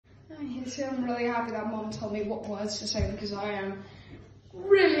I'm really happy that Mum told me what words to say because I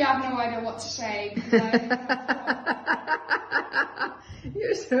really have no idea what to say.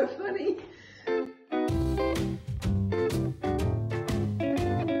 You're so funny.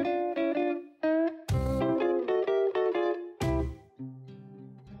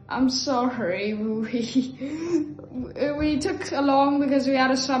 I'm sorry, we took along because we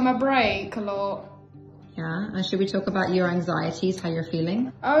had a summer break a lot. Yeah, and should we talk about your anxieties, how you're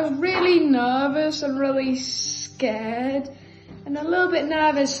feeling? I was really nervous and really scared and a little bit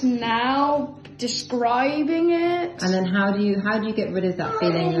nervous now describing it. And then how do you get rid of that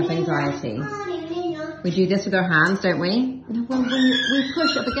feeling of anxiety? We do this with our hands, don't we? No, when we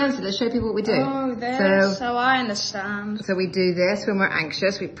push up against it, let's show people what we do. Oh, there. So I understand. So we do this when we're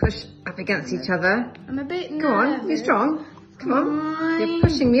anxious. We push up against each other. I'm a bit nervous. Go on, be strong. Come on. You're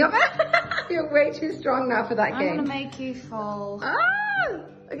pushing me up. You're way too strong now for that game. I'm gonna make you fall. Ah!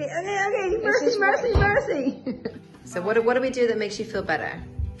 Okay. Mercy. So what do we do that makes you feel better?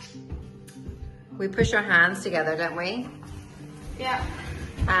 We push our hands together, don't we? Yeah.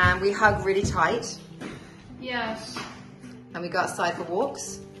 And we hug really tight. Yes. And we go outside for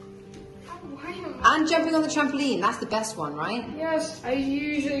walks. And jumping on the trampoline, that's the best one, right? Yes, I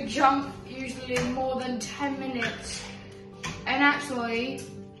usually jump more than 10 minutes. And actually,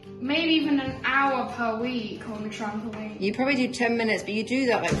 maybe even an hour per week on the trampoline. You probably do 10 minutes, but you do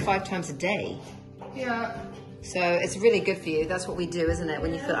that like 5 times a day. Yeah. So it's really good for you. That's what we do, isn't it,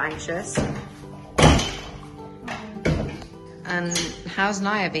 when you feel anxious? And how's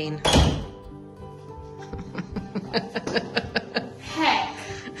Naya been? Heck.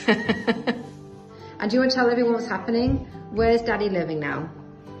 And do you want to tell everyone what's happening? Where's Daddy living now?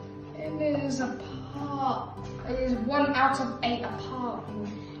 It is a It is 1 out of 8 apartment.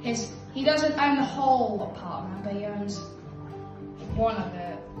 He doesn't own the whole apartment, but he owns one of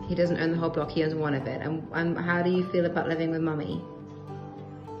it. He doesn't own the whole block, he owns one of it. And how do you feel about living with Mummy?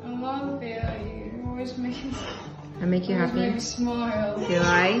 I love it. You always make me happy? Make me smile. Do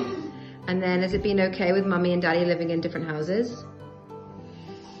I? And then has it been okay with Mummy and Daddy living in different houses?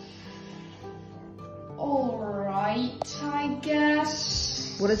 Alright, I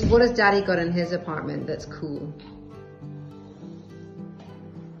guess. What has Daddy got in his apartment that's cool?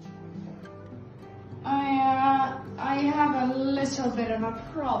 I have a little bit of a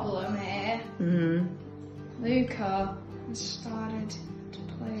problem here. Mm-hmm. Luca has started to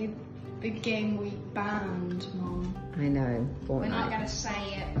play the game we banned, Mom. I know. We're not going to say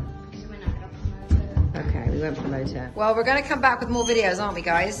it because we're not going to promote it. Okay, we won't promote it. Well, we're going to come back with more videos, aren't we,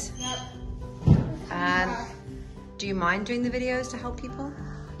 guys? Yep. And do you mind doing the videos to help people?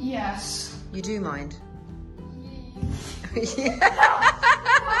 Yes. You do mind?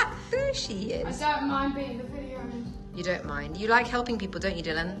 Yeah. There she is. I don't mind being the video. You don't mind. You like helping people, don't you,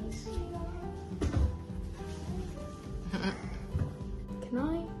 Dylan? Can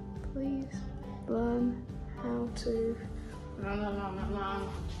I please learn how to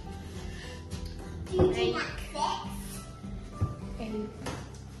make a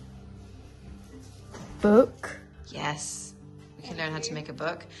book? Yes. We can learn how to make a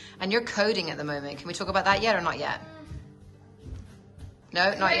book. And you're coding at the moment. Can we talk about that yet or not yet?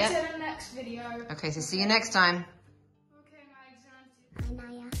 No, not yet? In the next video. Okay, so see you next time. Okay, my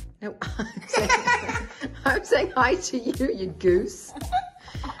exam. No, I'm saying hi to you, you goose.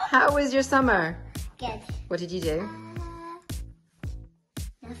 How was your summer? Good. What did you do?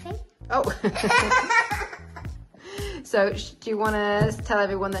 Nothing. Oh. So, do you want to tell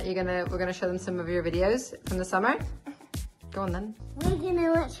everyone that we're gonna show them some of your videos from the summer? Go on then. We're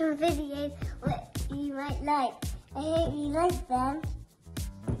gonna watch some videos what you might like. I hope you like them.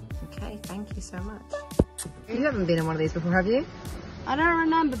 Okay, thank you so much. You haven't been in one of these before, have you? I don't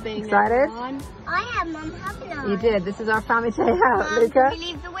remember being excited. I have, Mum, haven't I? You did. This is our family day out, Luca. Can we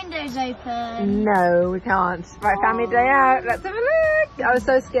leave the windows open? No, we can't. Right, family day out. Let's have a look. I was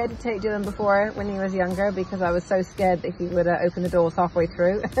so scared to take Dylan before when he was younger because I was so scared that he would open the doors halfway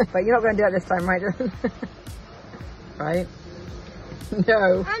through. But you're not going to do it this time, right, Dylan? Right?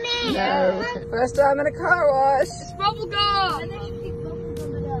 No. Mommy! No. First time in a car wash. It's bubble gum!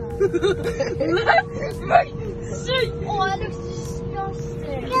 Oh, that looks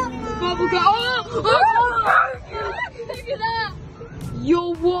disgusting. Bubble gum! Oh! Look at that!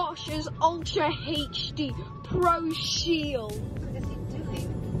 Your wash is Ultra HD Pro Shield. What is he doing?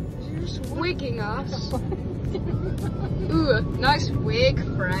 He's just wigging us. Ooh, nice wig,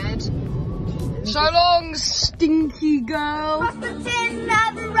 Fred. So long, stinky girl. Across the tin,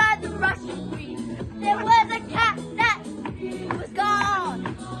 rather ride the Russian queen. There was a cat that was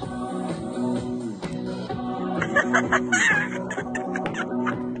gone.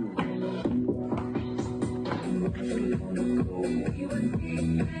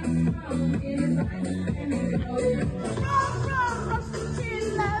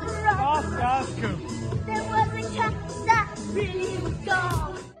 That's cool. There was a cat that really was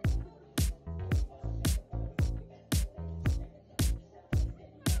gone.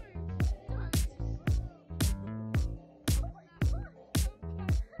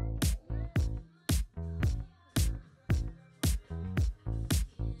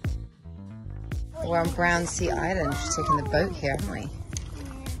 We're on Brown Sea Island. We're taking the boat here, aren't we?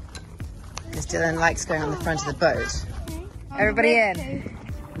 Because Dylan likes going on the front of the boat. Everybody in.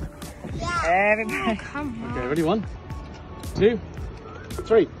 Yeah. Everybody. Okay, ready? 1, 2,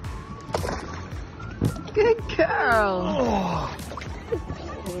 3. Good girl. Oh.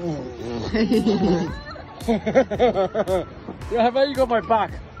 Yeah, how about you go my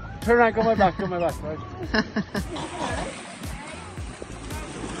back? Turn around, go my back, right?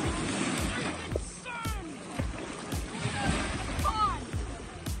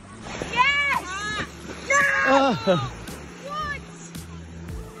 Yes! No! Oh. What?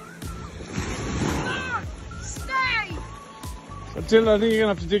 Stay! Dylan, I think you're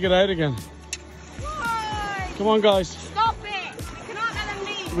gonna have to dig it out again. Why? Come on, guys. Stop it! We cannot let them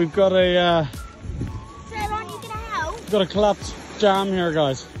leave. We've got a Sarah, aren't you gonna help? we've got a collapsed jam here,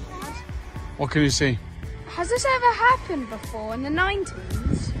 guys. What can you see? Has this ever happened before in the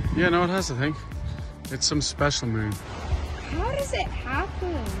 90s? Yeah, no, it has, I think. It's some special moon. How does it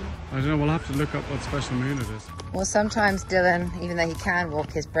happen? I don't know, we'll have to look up what special moon it is. Well, sometimes Dylan, even though he can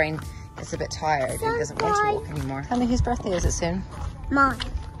walk, his brain gets a bit tired. He doesn't want to walk anymore. Tell me whose birthday is it soon? Mine.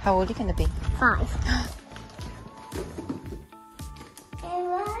 How old are you going to be? 5.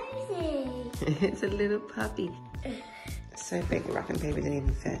 Hey, It's a little puppy. It's so big, the wrapping paper didn't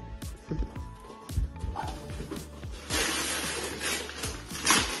even fit.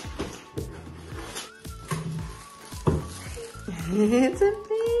 It's a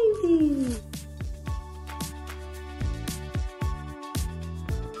baby.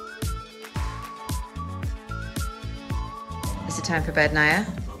 Is it time for bed, Naya?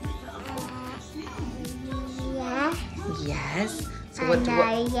 Yeah. Yes. So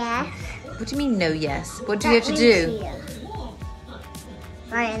Yes. what do you mean no yes? What do you have to do?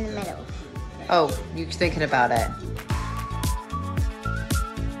 Right in the middle. Oh, you're thinking about it.